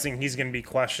 I'm guessing he's going to be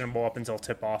questionable up until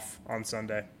tip-off on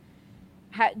Sunday.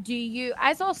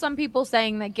 I saw some people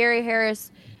saying that Gary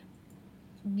Harris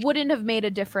wouldn't have made a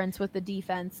difference with the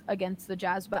defense against the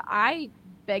Jazz, but I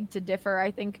beg to differ. I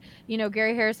think,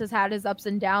 Gary Harris has had his ups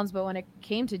and downs, but when it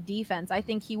came to defense, I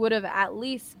think he would have at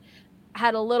least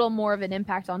had a little more of an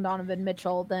impact on Donovan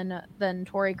Mitchell than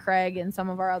Torrey Craig and some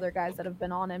of our other guys that have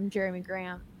been on him, Jeremy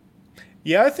Grant.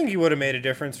 Yeah, I think he would have made a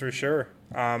difference for sure.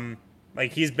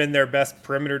 Like, he's been their best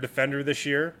perimeter defender this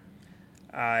year.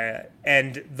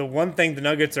 And the one thing the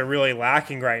Nuggets are really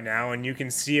lacking right now, and you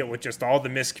can see it with just all the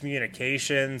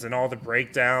miscommunications and all the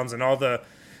breakdowns and all the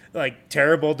like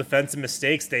terrible defensive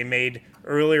mistakes they made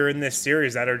earlier in this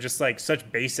series that are just like such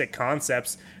basic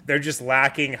concepts. They're just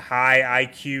lacking high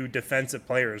IQ defensive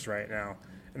players right now.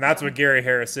 And that's what Gary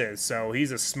Harris is. So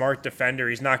he's a smart defender.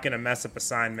 He's not going to mess up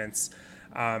assignments.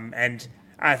 And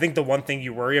I think the one thing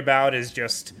you worry about is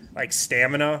just like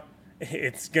stamina.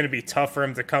 It's going to be tough for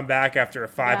him to come back after a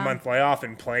 5-month layoff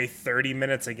and play 30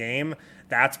 minutes a game.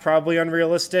 That's probably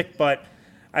unrealistic, but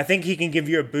I think he can give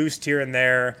you a boost here and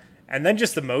there. And then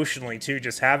just emotionally, too,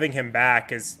 just having him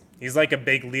back is he's like a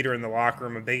big leader in the locker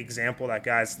room, a big example that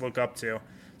guys look up to.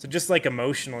 So just like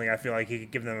emotionally, I feel like he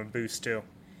could give them a boost, too.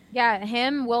 Yeah,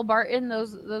 him, Will Barton,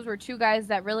 those were two guys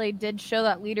that really did show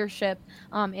that leadership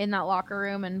in that locker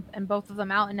room, and both of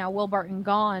them out, and now Will Barton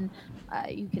gone.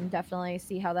 You can definitely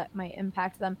see how that might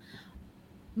impact them.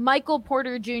 Michael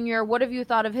Porter Jr., what have you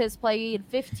thought of his play? He had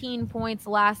 15 points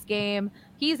last game.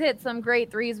 He's hit some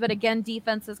great threes, but again,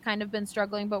 defense has kind of been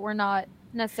struggling, but we're not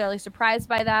necessarily surprised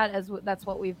by that, as that's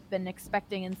what we've been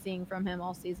expecting and seeing from him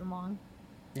all season long.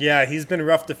 Yeah, he's been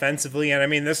rough defensively, and I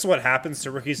mean, this is what happens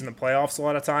to rookies in the playoffs a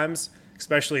lot of times,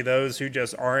 especially those who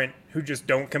just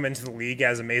don't come into the league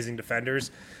as amazing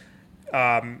defenders.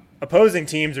 Opposing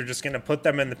teams are just going to put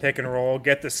them in the pick and roll,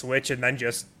 get the switch, and then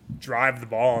just drive the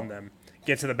ball on them,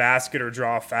 get to the basket or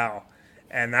draw a foul.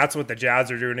 And that's what the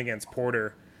Jazz are doing against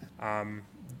Porter.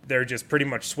 They're just pretty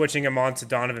much switching him on to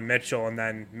Donovan Mitchell, and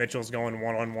then Mitchell's going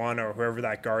one-on-one, or whoever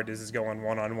that guard is going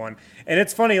one-on-one. And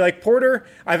it's funny, like Porter,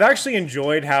 I've actually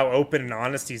enjoyed how open and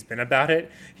honest he's been about it.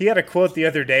 He had a quote the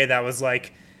other day that was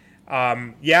like,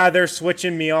 yeah, they're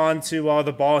switching me on to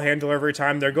the ball handler every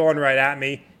time. They're going right at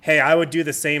me. Hey, I would do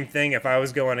the same thing if I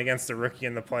was going against a rookie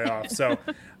in the playoffs. So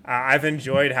I've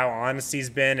enjoyed how honest he's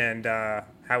been, and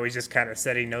how he just kind of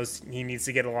said he knows he needs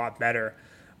to get a lot better.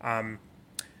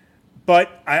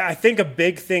 But I think a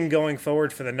big thing going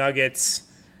forward for the Nuggets,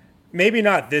 maybe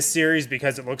not this series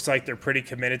because it looks like they're pretty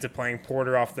committed to playing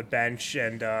Porter off the bench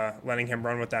and letting him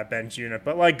run with that bench unit.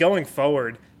 But like going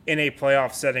forward in a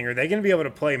playoff setting, are they going to be able to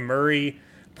play Murray,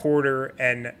 Porter,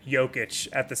 and Jokic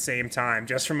at the same time,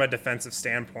 just from a defensive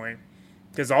standpoint?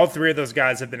 Because all three of those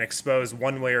guys have been exposed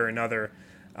one way or another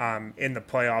in the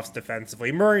playoffs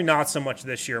defensively. Murray not so much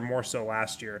this year, more so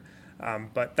last year.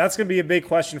 But that's going to be a big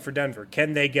question for Denver.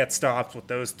 Can they get stopped with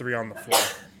those three on the floor?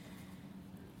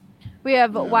 We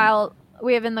have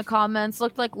in the comments,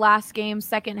 looked like last game,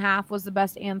 second half was the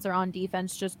best answer on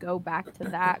defense. Just go back to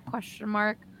that question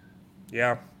mark.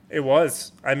 Yeah, it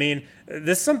was. I mean,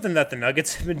 this is something that the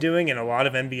Nuggets have been doing and a lot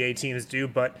of NBA teams do,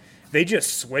 but they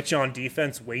just switch on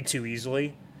defense way too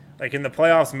easily. Like in the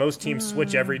playoffs, most teams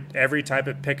switch every type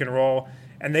of pick and roll,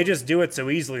 and they just do it so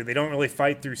easily. They don't really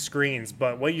fight through screens.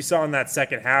 But what you saw in that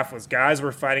second half was guys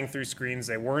were fighting through screens.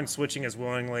 They weren't switching as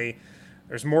willingly.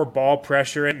 There's more ball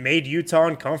pressure. It made Utah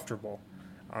uncomfortable.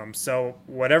 So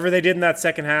whatever they did in that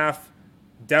second half,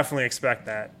 definitely expect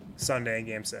that Sunday in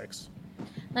Game 6.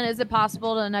 And is it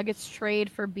possible the Nuggets trade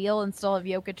for Beal and still have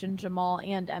Jokic and Jamal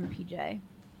and MPJ?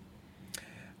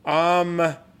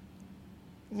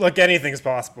 Look, anything's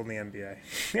possible in the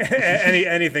NBA.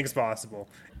 Anything's possible,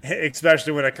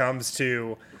 especially when it comes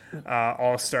to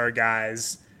all-star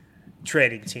guys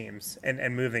trading teams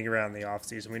and moving around the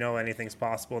offseason. We know anything's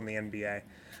possible in the NBA.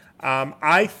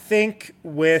 I think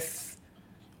with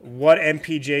what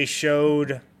MPJ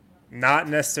showed, not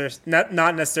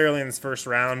necessarily in this first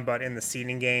round, but in the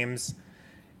seeding games,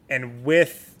 and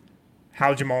with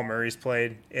how Jamal Murray's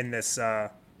played in this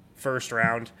first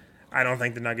round, I don't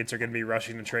think the Nuggets are going to be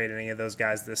rushing to trade any of those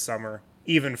guys this summer,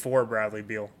 even for Bradley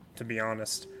Beal, to be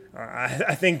honest.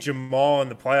 I think Jamal in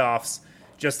the playoffs,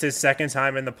 just his second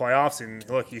time in the playoffs, and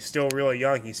look, he's still really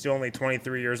young. He's still only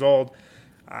 23 years old.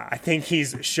 I think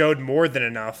he's showed more than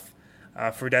enough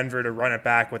for Denver to run it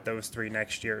back with those three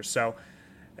next year. So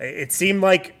it seemed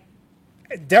like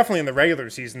definitely in the regular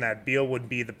season that Beal would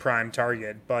be the prime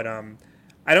target, but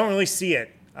I don't really see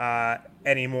it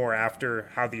anymore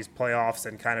after how these playoffs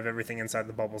and kind of everything inside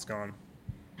the bubble's gone.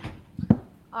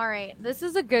 All right. This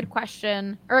is a good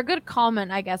question, or a good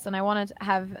comment, I guess, and I wanted to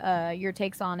have your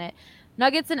takes on it.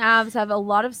 Nuggets and Avs have a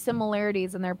lot of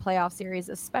similarities in their playoff series,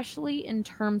 especially in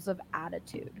terms of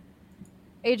attitude.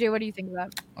 AJ, what do you think of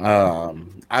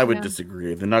that? I would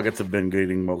disagree. The Nuggets have been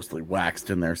getting mostly waxed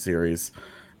in their series.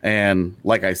 And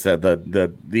like I said,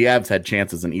 the Avs had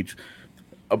chances in each.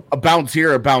 a bounce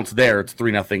here, a bounce there. It's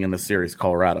 3-0 in the series,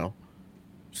 Colorado.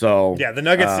 So yeah, the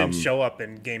Nuggets didn't show up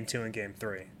in Game 2 and Game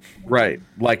 3. Right,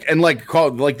 the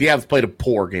Avs played a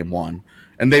poor Game 1,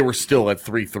 and they were still at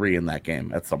 3-3 in that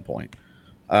game at some point.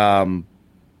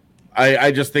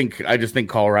 I just think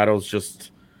Colorado's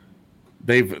just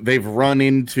they've run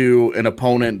into an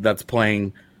opponent that's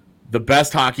playing the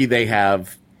best hockey they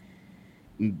have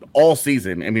all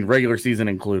season. I mean, regular season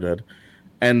included.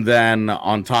 And then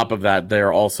on top of that,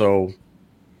 they're also,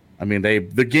 I mean,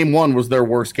 the Game 1 was their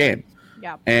worst game.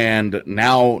 Yeah. And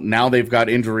now they've got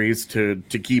injuries to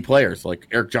key players. Like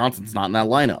Eric Johnson's not in that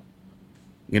lineup.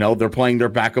 You know, they're playing their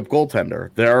backup goaltender.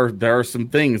 There are some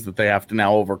things that they have to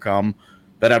now overcome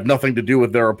that have nothing to do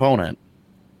with their opponent.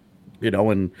 You know,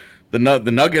 and the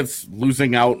Nuggets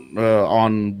losing out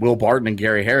on Will Barton and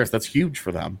Gary Harris, that's huge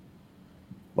for them.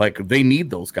 Like, they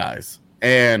need those guys.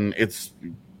 And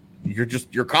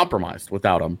you're compromised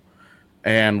without them.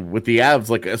 And with the Avs,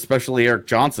 like especially Eric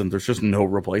Johnson, there's just no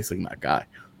replacing that guy.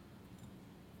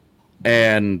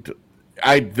 And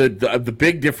the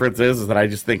big difference is that I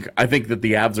think that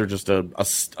the Avs are just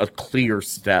a clear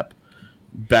step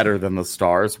better than the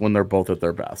Stars when they're both at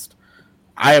their best.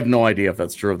 I have no idea if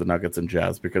that's true of the Nuggets and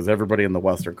Jazz because everybody in the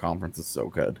Western Conference is so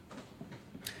good.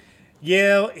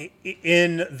 Yeah,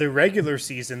 in the regular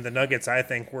season, the Nuggets, I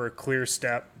think, were a clear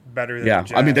step better than the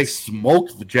Jazz. I mean, they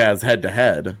smoked the Jazz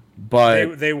head-to-head,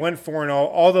 but... They went 4-0.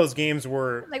 All those games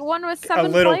were like one was 7 a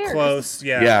little players. close.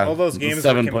 Yeah, all those games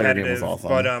were competitive, awesome.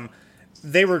 But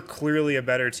they were clearly a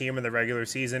better team in the regular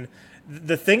season.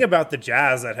 The thing about the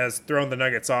Jazz that has thrown the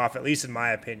Nuggets off, at least in my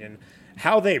opinion,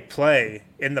 how they play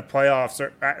in the playoffs,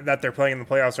 that they're playing in the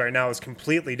playoffs right now, is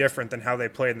completely different than how they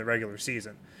played in the regular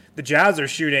season. The Jazz are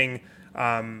shooting,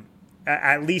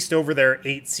 at least over their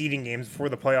 8 seeding games before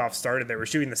the playoffs started, they were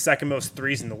shooting the second most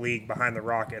threes in the league behind the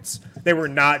Rockets. They were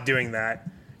not doing that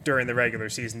during the regular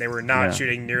season. They were not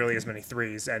shooting nearly as many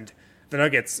threes. And the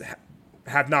Nuggets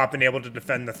have not been able to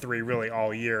defend the three really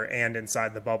all year and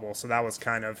inside the bubble. So that was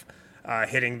kind of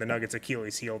hitting the Nuggets'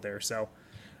 Achilles heel there. So.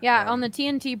 Yeah, on the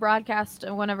TNT broadcast,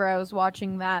 whenever I was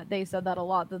watching that, they said that a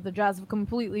lot, that the Jazz have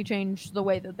completely changed the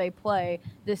way that they play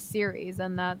this series,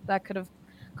 and that could have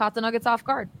caught the Nuggets off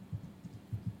guard.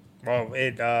 Well,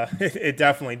 it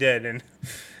definitely did, and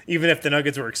even if the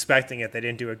Nuggets were expecting it, they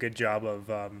didn't do a good job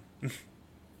of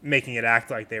making it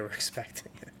act like they were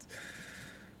expecting it.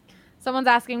 Someone's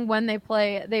asking when they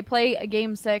play. They play a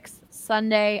Game 6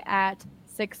 Sunday at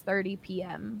 6:30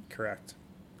 p.m. Correct.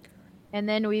 And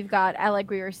then we've got, like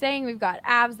we were saying, we've got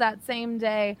Avs that same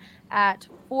day at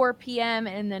 4 p.m.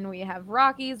 And then we have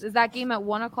Rockies. Is that game at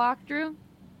 1 o'clock, Drew?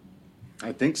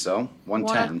 I think so.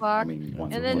 1:10. I mean,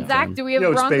 and then, Zach, do we have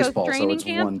Broncos baseball, training so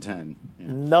camp? 1:10. Yeah.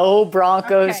 No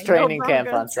Broncos training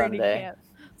camp on Sunday. Camp.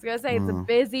 I was going to say, it's a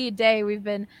busy day. We've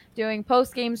been doing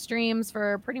post-game streams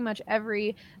for pretty much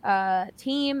every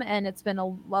team, and it's been a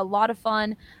lot of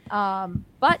fun.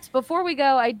 But before we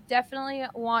go, I definitely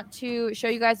want to show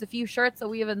you guys a few shirts that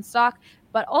we have in stock.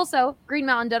 But also, Green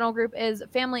Mountain Dental Group is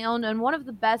family-owned and one of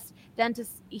the best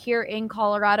dentists here in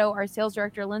Colorado. Our sales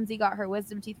director, Lindsay, got her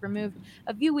wisdom teeth removed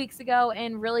a few weeks ago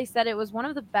and really said it was one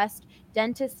of the best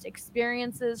dentist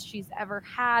experiences she's ever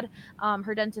had.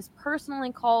 Her dentist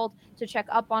personally called to check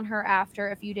up on her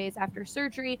after a few days after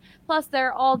surgery. Plus,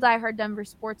 they're all diehard Denver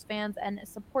sports fans, and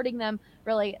supporting them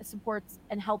really supports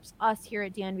and helps us here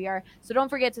at DNVR. So don't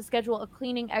forget to schedule a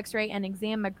cleaning, x-ray, and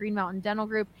exam at Green Mountain Dental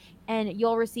Group, and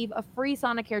you'll receive a free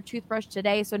Sonicare toothbrush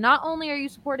today. So not only are you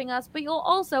supporting us, but you'll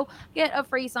also get a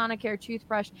free Sonicare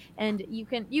toothbrush, and you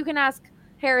can ask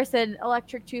Harrison.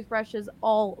 Electric toothbrushes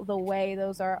all the way.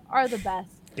 Those are the best.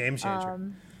 Game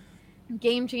changer.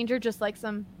 Game changer, just like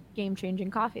some game-changing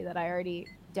coffee that I already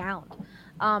downed.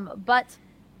 But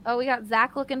we got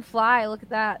Zach looking fly. Look at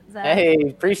that, Zach. Hey,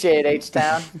 appreciate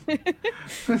H-Town.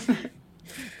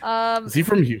 Is he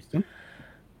from Houston?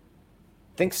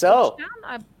 Think so.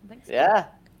 I think so. Yeah.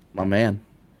 My man.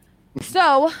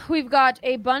 So we've got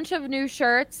a bunch of new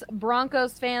shirts.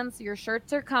 Broncos fans, your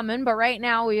shirts are coming. But right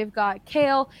now we've got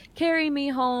Kale, Carry Me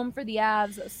Home for the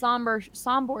Avs,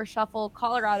 Sombor Shuffle,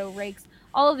 Colorado Rakes.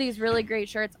 All of these really great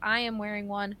shirts. I am wearing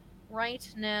one right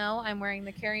now. I'm wearing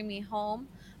the Carry Me Home.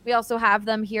 We also have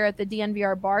them here at the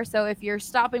DNVR bar. So if you're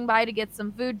stopping by to get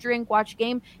some food, drink, watch a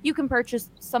game, you can purchase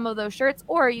some of those shirts,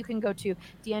 or you can go to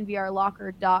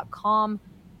dnvrlocker.com.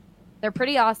 They're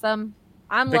pretty awesome.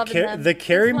 I'm loving them. The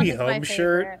Carry Me Home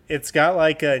shirt, it's got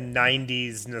like a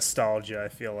 90s nostalgia, I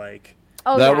feel like.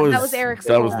 Oh, that was Eric's.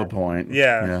 That was the point.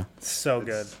 Yeah. So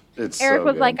good. Eric so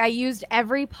was good. like, I used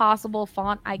every possible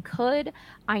font I could.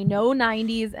 I know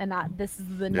 90s, and this is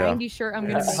the 90s shirt I'm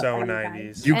going to It's make. so for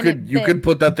 90s. You And could it could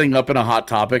put that thing up in a Hot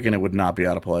Topic and it would not be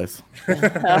out of place. Oh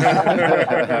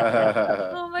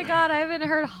my God, I haven't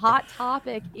heard Hot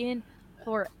Topic in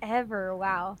forever.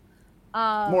 Wow.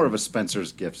 More of a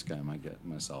Spencer's Gifts guy,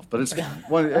 myself, but it's fine.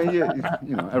 Well, you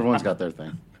know, everyone's got their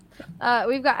thing.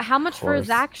 We've got how much for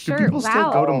Zach's Do shirt? people still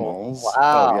Wow. go to malls?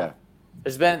 Wow. Oh yeah.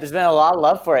 There's been a lot of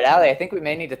love for it, Allie. I think we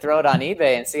may need to throw it on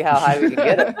eBay and see how high we can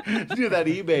get it. Do that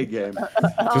eBay game.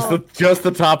 Just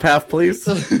the top half, please.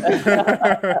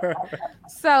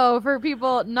 So, for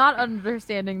people not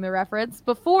understanding the reference,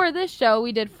 before this show,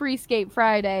 we did Free Skate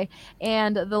Friday,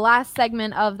 and the last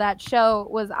segment of that show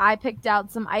was I picked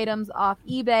out some items off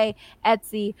eBay,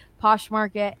 Etsy,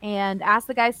 Poshmarket, and asked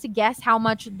the guys to guess how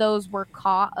much those were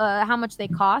how much they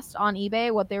cost on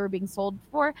eBay, what they were being sold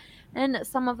for, and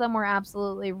some of them were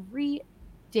absolutely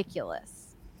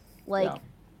ridiculous, like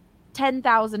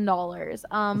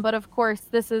 $10,000. But of course,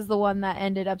 this is the one that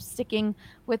ended up sticking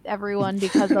with everyone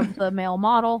because of the male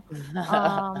model.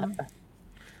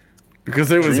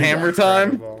 Because it was hammer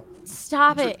time.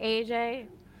 Stop it, AJ.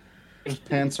 Those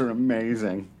pants are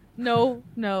amazing. No.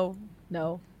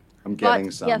 I'm getting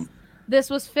some. Yes,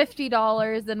 this was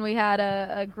 $50, and we had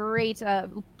a great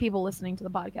people listening to the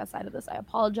podcast side of this. I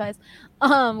apologize.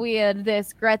 We had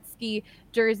this Gretzky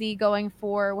jersey going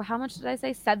for how much did I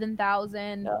say?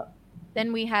 $7,000. Yeah.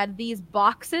 Then we had these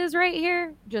boxes right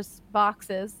here, just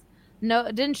boxes. No,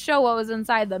 it didn't show what was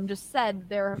inside them. Just said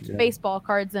there were baseball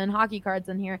cards and hockey cards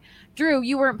in here. Drew,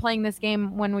 you weren't playing this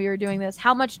game when we were doing this.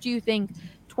 How much do you think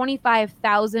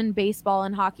 25,000 baseball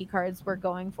and hockey cards were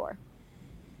going for?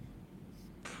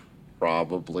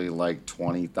 Probably like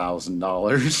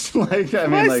 $20,000. Like I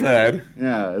mean, like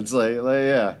yeah, it's like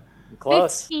yeah.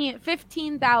 Close.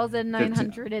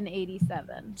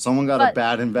 15,987. Someone got a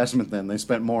bad investment then. They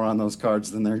spent more on those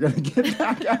cards than they're going to get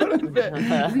back out of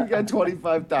it. You got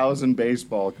 25,000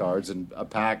 baseball cards and a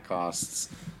pack costs.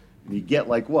 You get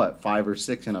like what, 5 or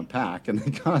 6 in a pack, and they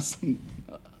cost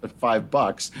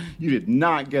 $5. You did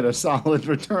not get a solid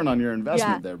return on your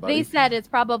investment there, buddy. They said it's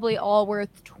probably all worth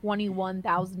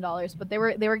 $21,000, but they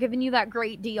were giving you that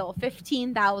great deal,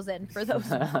 $15,000 for those.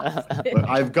 But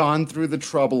I've gone through the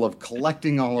trouble of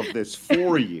collecting all of this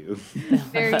for you.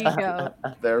 There you go.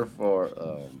 Therefore,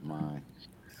 oh my.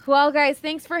 Well, guys,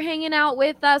 thanks for hanging out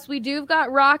with us. We do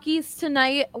got Rockies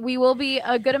tonight.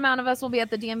 A good amount of us will be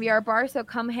at the DMVR bar, so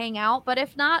come hang out. But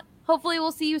if not, hopefully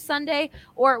we'll see you Sunday,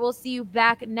 or we'll see you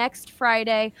back next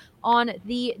Friday on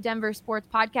the Denver Sports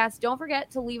Podcast. Don't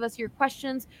forget to leave us your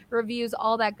questions, reviews,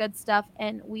 all that good stuff,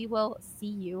 and we will see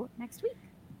you next week.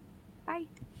 Bye.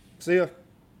 See ya.